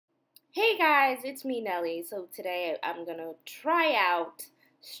Hey guys, it's me Nelly. So today I'm gonna try out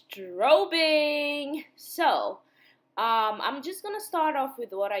strobing. I'm just gonna start off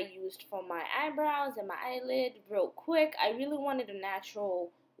with what I used for my eyebrows and my eyelid real quick. I really wanted a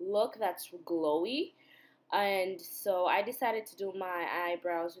natural look that's glowy, and so I decided to do my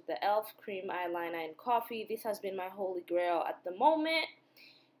eyebrows with the e.l.f. cream eyeliner in coffee. This has been my holy grail at the moment.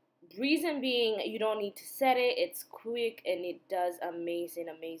 Reason being, you don't need to set it. It's quick and it does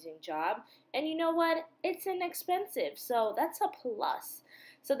amazing job. And you know what? It's inexpensive, so that's a plus.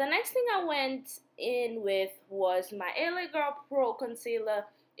 So the next thing I went in with was my LA Girl Pro Concealer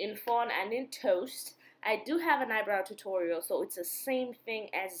in Fawn and in Toast. I do have an eyebrow tutorial, so it's the same thing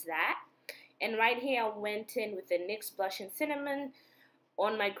as that. And right here I went in with the NYX Blush-Cinnamon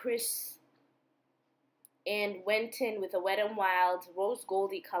on my crease and went in with a Wet n Wild rose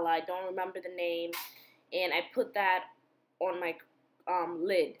goldy color. I don't remember the name, and I put that on my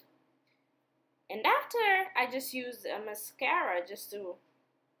lid. And after, I just used a mascara just to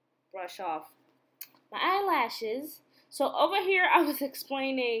brush off my eyelashes. So over here, I was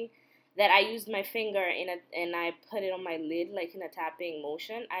explaining that I used my finger and I put it on my lid like in a tapping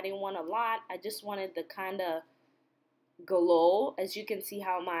motion. I didn't want a lot. I just wanted the kind of glow, as you can see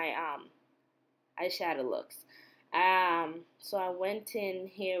how my eyeshadow looks. So I went in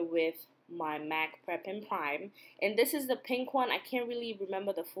here with my MAC Prep and Prime, and this is the pink one. I can't really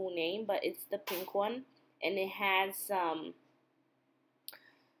remember the full name, but it's the pink one, and it has some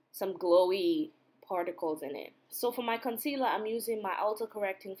glowy particles in it. So for my concealer, I'm using my Ultra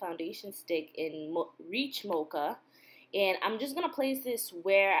Correcting Foundation Stick in Reach Mocha, and I'm just gonna place this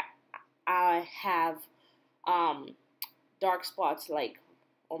where I have dark spots, like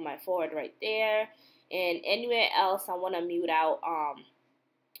on my forehead right there, and anywhere else I want to mute out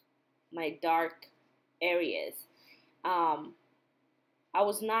my dark areas. I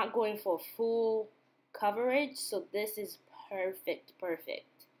was not going for full coverage, so this is perfect.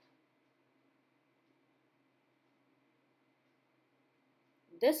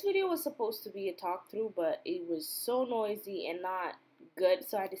 This video was supposed to be a talk through, but it was so noisy and not good,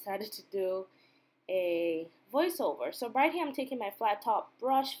 so I decided to do a voiceover. So right here I'm taking my flat top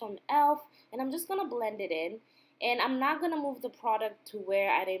brush from e.l.f. and I'm just going to blend it in. And I'm not going to move the product to where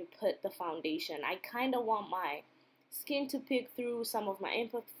I didn't put the foundation. I kind of want my skin to pick through, some of my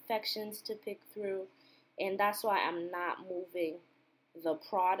imperfections to pick through, and that's why I'm not moving the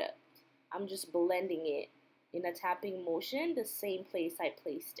product. I'm just blending it in a tapping motion the same place I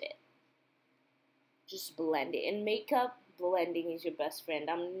placed it. Just blend it. In makeup, blending is your best friend.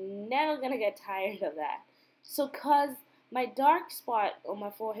 I'm never gonna get tired of that. So cause my dark spot on my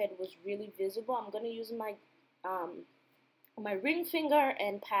forehead was really visible, I'm gonna use my ring finger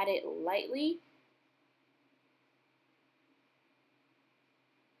and pat it lightly.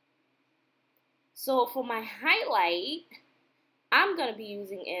 So for my highlight, I'm gonna be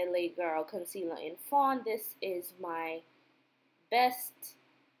using LA Girl Concealer in Fawn. This is my best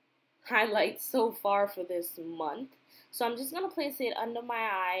highlight so far for this month. So I'm just going to place it under my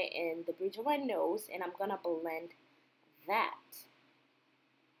eye and the bridge of my nose, and I'm going to blend that.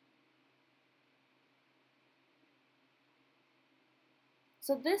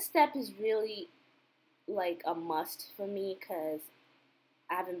 So this step is really like a must for me because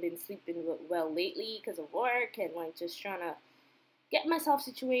I haven't been sleeping well lately because of work and like just trying to get myself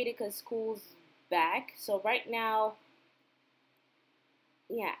situated because school's back. So right now,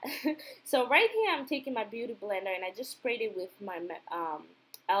 yeah. So right here I'm taking my beauty blender and I just sprayed it with my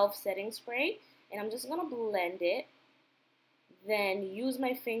e.l.f. setting spray, and I'm just gonna blend it, then use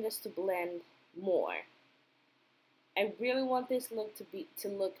my fingers to blend more. I really want this look to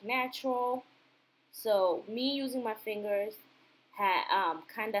look natural, so me using my fingers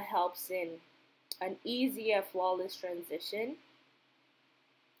kind of helps in an easier flawless transition.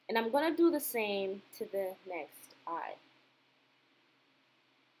 And I'm gonna do the same to the next eye.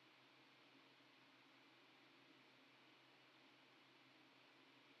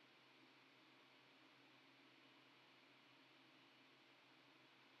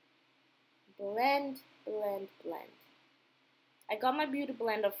 Blend. I got my beauty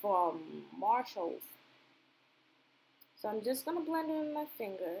blender from Marshall's. So I'm just going to blend it with my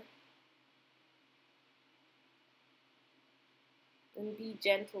finger. And be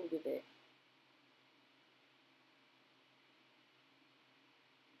gentle with it.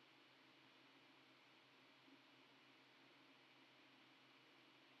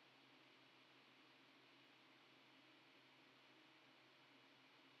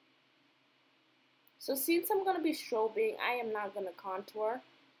 So since I'm going to be strobing, I am not going to contour.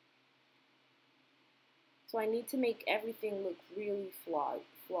 So I need to make everything look really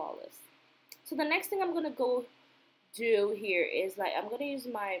flawless. So the next thing I'm gonna go do here is like I'm gonna use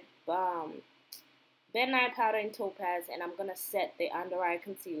my benye powder in topaz, and I'm gonna set the under eye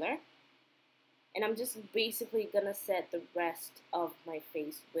concealer, and I'm just basically gonna set the rest of my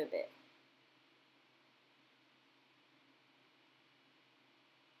face with it.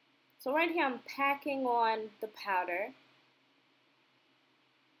 So right here I'm packing on the powder.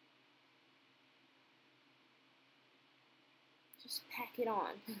 Just pack it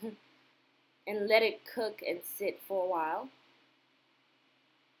on and let it cook and sit for a while.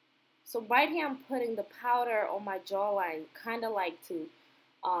 So right here I'm putting the powder on my jawline, kind of like to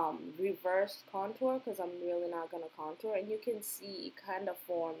reverse contour, because I'm really not going to contour. And you can see it kind of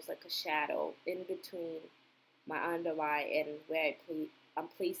forms like a shadow in between my under eye and where I'm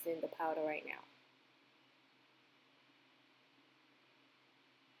placing the powder right now.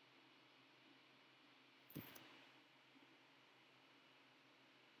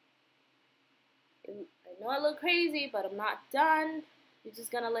 I know I look crazy, but I'm not done. You're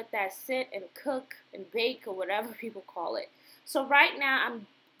just gonna let that sit and cook and bake, or whatever people call it. So right now I'm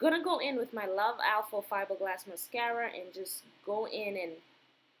gonna go in with my Love Alpha Fiberglass Mascara and just go in and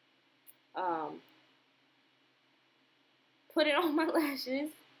put it on my lashes.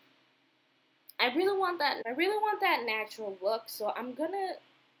 I really want that natural look, so I'm gonna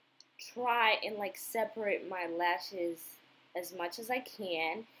try and like separate my lashes as much as I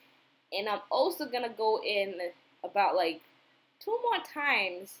can. And I'm also gonna go in about like 2 more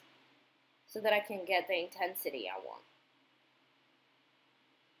times so that I can get the intensity I want.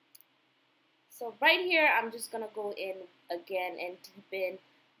 So right here, I'm just gonna go in again and deepen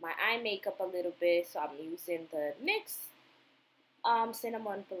my eye makeup a little bit. So I'm using the NYX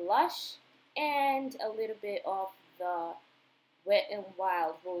cinnamon blush and a little bit of the Wet n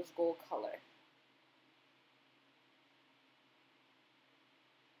Wild rose gold color.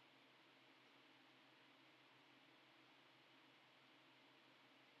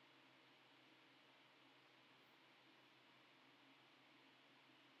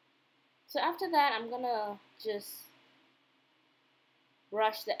 So after that, I'm gonna just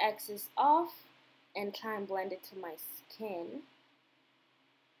brush the excess off and try and blend it to my skin.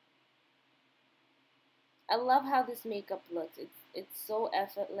 I love how this makeup looks. It's so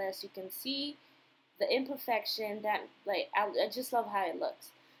effortless. You can see the imperfection that I just love how it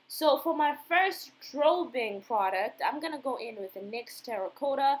looks. So for my first strobing product, I'm gonna go in with a NYX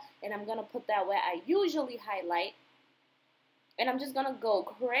terracotta, and I'm gonna put that where I usually highlight. And I'm just gonna go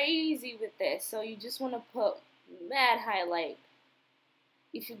crazy with this. So you just wanna put mad highlight.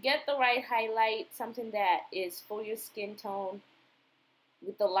 If you get the right highlight, something that is for your skin tone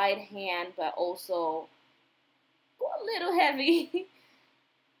with the light hand, but also go a little heavy,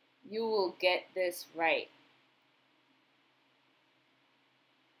 you will get this right.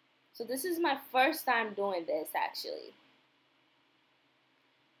 So this is my first time doing this actually.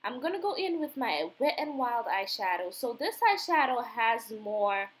 I'm going to go in with my Wet n Wild eyeshadow. So this eyeshadow has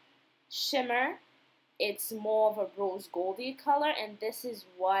more shimmer. It's more of a rose goldy color, and this is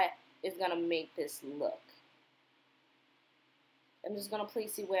what is going to make this look. I'm just going to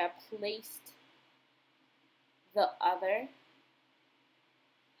place it where I placed the other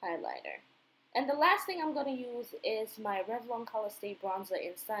highlighter. And the last thing I'm going to use is my Revlon Color Stay Bronzer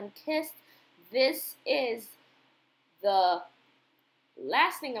in Sun Kissed. This is the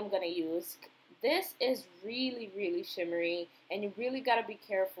last thing I'm going to use. This is really, really shimmery, and you really got to be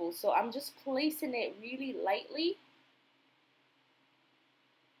careful. So I'm just placing it really lightly.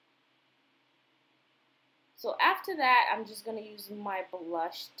 So after that, I'm just going to use my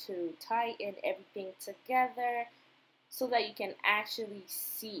blush to tie in everything together so that you can actually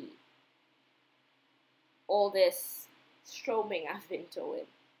see all this strobing I've been doing.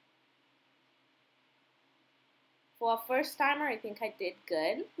 For a first timer, I think I did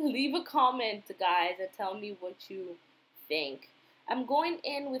good. Leave a comment, guys, and tell me what you think. I'm going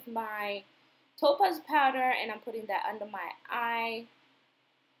in with my topaz powder, and I'm putting that under my eye,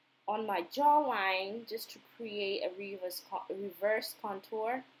 on my jawline, just to create a reverse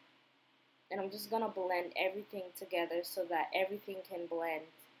contour. And I'm just going to blend everything together so that everything can blend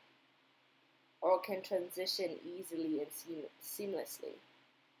or can transition easily and seamlessly.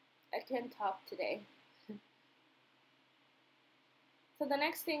 I can't talk today. So the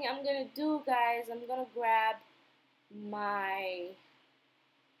next thing I'm going to do, guys, I'm going to grab my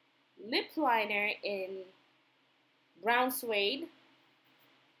lip liner in Brown Suede.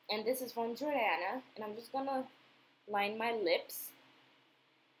 And this is from Jordana. And I'm just going to line my lips.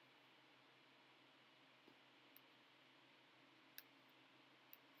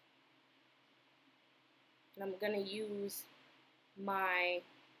 And I'm going to use my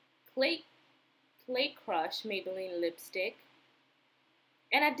Play Crush Maybelline lipstick.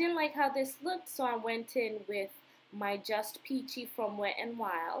 And I didn't like how this looked, so I went in with my Just Peachy from Wet n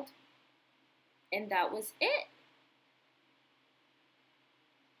Wild. And that was it.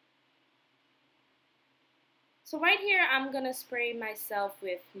 So right here, I'm going to spray myself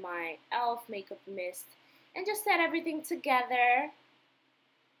with my e.l.f. makeup mist and just set everything together.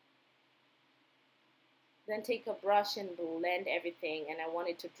 Then take a brush and blend everything. And I want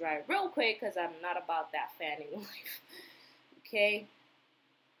it to dry real quick because I'm not about that fanning life. Okay.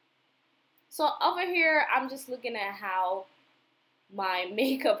 So over here, I'm just looking at how my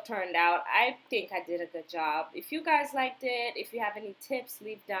makeup turned out. I think I did a good job. If you guys liked it, if you have any tips,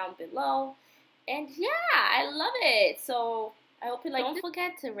 leave down below. And yeah, I love it. So I hope you like it. Don't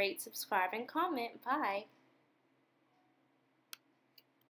forget to rate, subscribe, and comment. Bye.